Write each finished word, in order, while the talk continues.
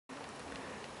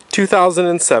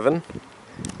2007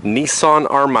 Nissan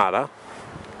Armada,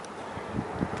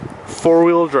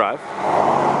 4-wheel drive,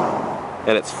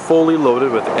 and it's fully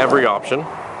loaded with every option.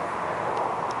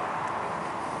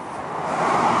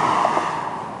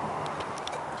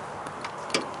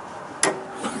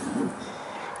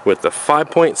 With the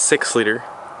 5.6 liter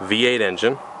V8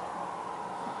 engine.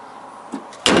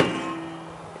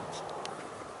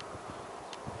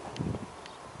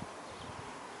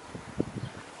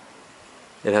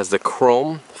 It has the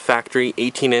chrome factory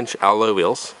 18-inch alloy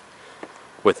wheels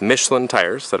with Michelin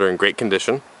tires that are in great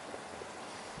condition.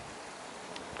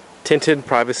 Tinted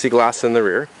privacy glass in the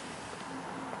rear.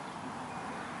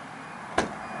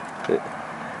 It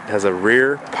has a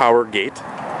rear power gate.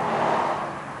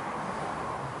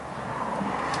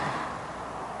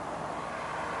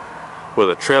 With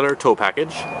a trailer tow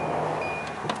package.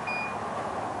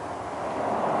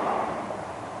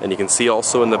 And you can see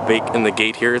also in the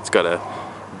gate here, it's got a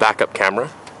backup camera,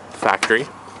 factory,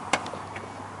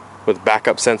 with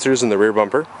backup sensors in the rear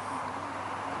bumper.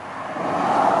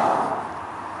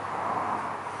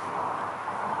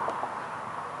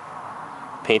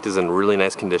 Paint is in really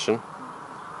nice condition.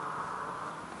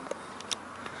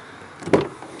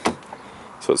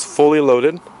 So it's fully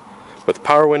loaded with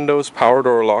power windows, power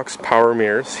door locks, power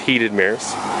mirrors,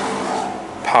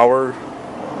 power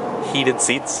heated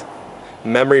seats,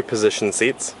 memory position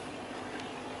seats,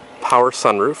 power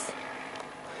sunroof,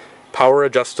 power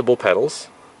adjustable pedals,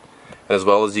 as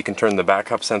well as you can turn the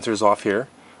backup sensors off here,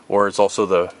 or it's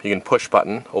also you can push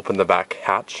button, open the back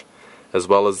hatch, as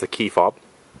well as the key fob.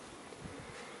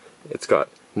 It's got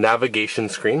navigation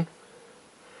screen,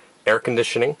 air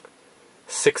conditioning,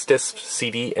 6-disc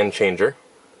CD and changer,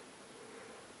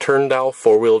 turn dial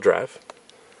 4-wheel drive,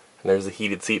 and there's the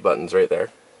heated seat buttons right there.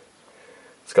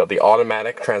 It's got the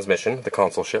automatic transmission, the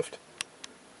console shift.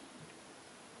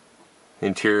 The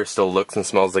interior still looks and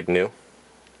smells like new.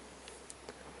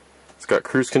 It's got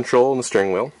cruise control on the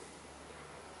steering wheel,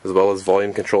 as well as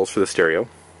volume controls for the stereo.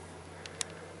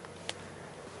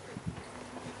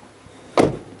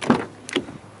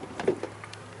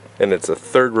 And it's a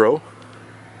 3rd row,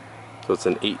 so it's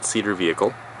an 8-seater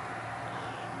vehicle.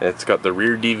 And it's got the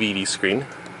rear DVD screen,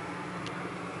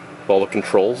 all the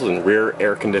controls and rear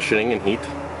air conditioning and heat.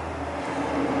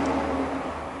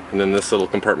 And then this little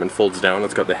compartment folds down.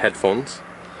 It's got the headphones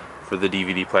for the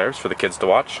DVD players for the kids to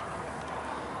watch.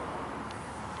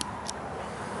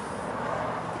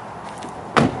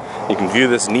 You can view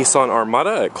this Nissan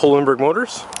Armada at Kolenberg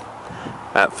Motors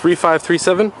at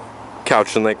 3537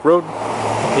 Couch and Lake Road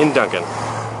in Duncan.